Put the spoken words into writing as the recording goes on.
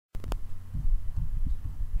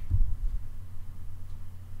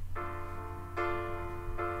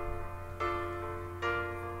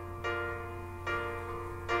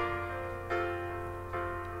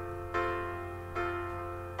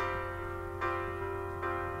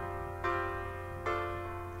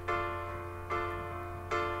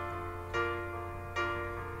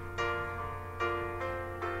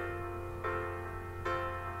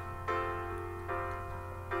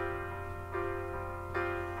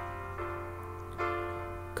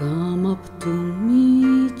come up to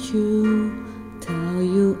meet you, tell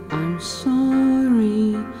you I'm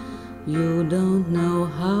sorry. You don't know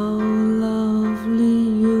how lovely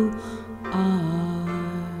you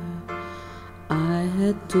are. I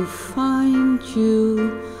had to find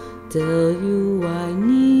you, tell you I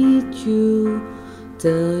need you,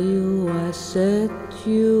 tell you I set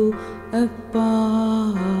you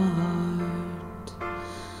apart.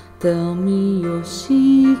 Tell me your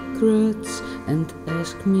secrets and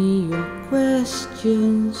ask me your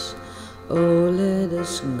questions. Oh, let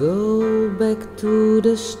us go back to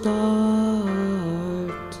the start.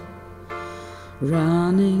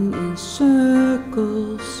 Running in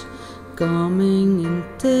circles, coming in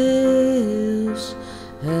tails,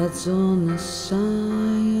 heads on a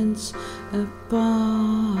science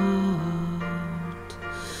apart.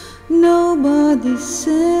 Nobody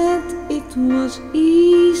said it was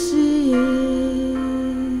easy.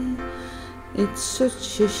 It's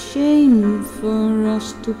such a shame for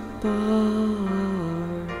us to part.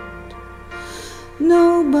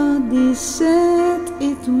 Nobody said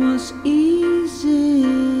it was easy.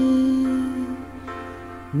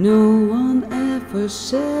 No one ever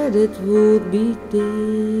said it would be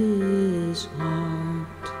this hard.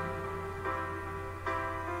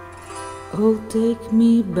 Oh, take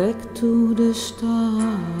me back to the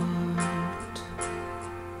start.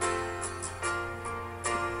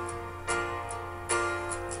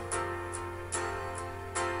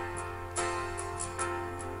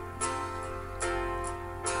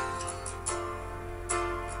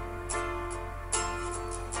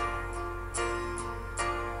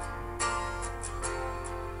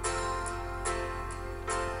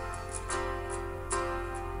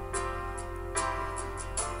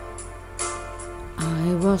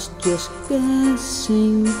 I was just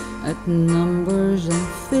guessing at numbers and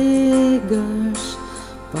figures,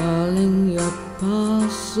 pulling your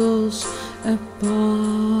puzzles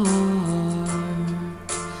apart.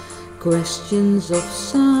 Questions of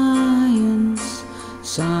science,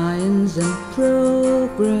 science and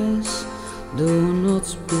progress, do not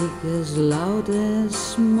speak as loud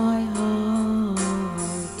as my heart.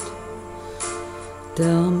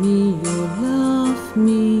 Tell me you love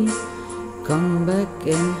me, come back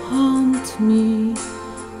and haunt me.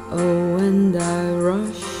 Oh, and I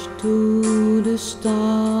rush to the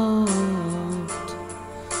start.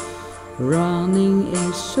 Running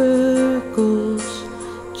in circles,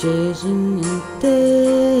 chasing in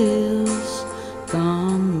tails,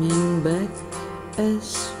 coming back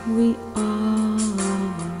as we are.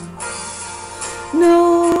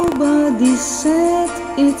 Nobody said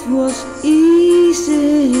it was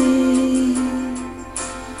easy.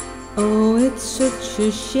 Oh, it's such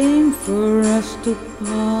a shame for us to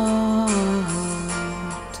part.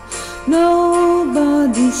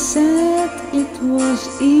 Nobody said it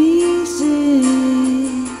was easy.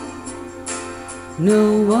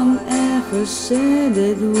 No one ever said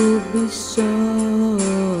it would be so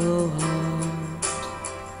hard.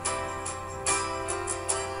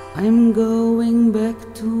 I'm going back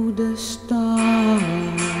to the start.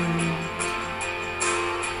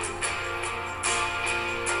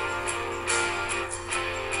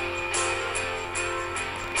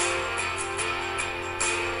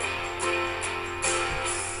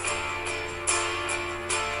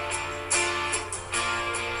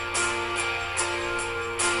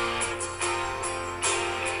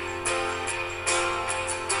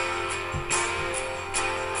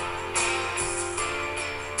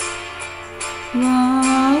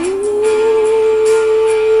 Wow.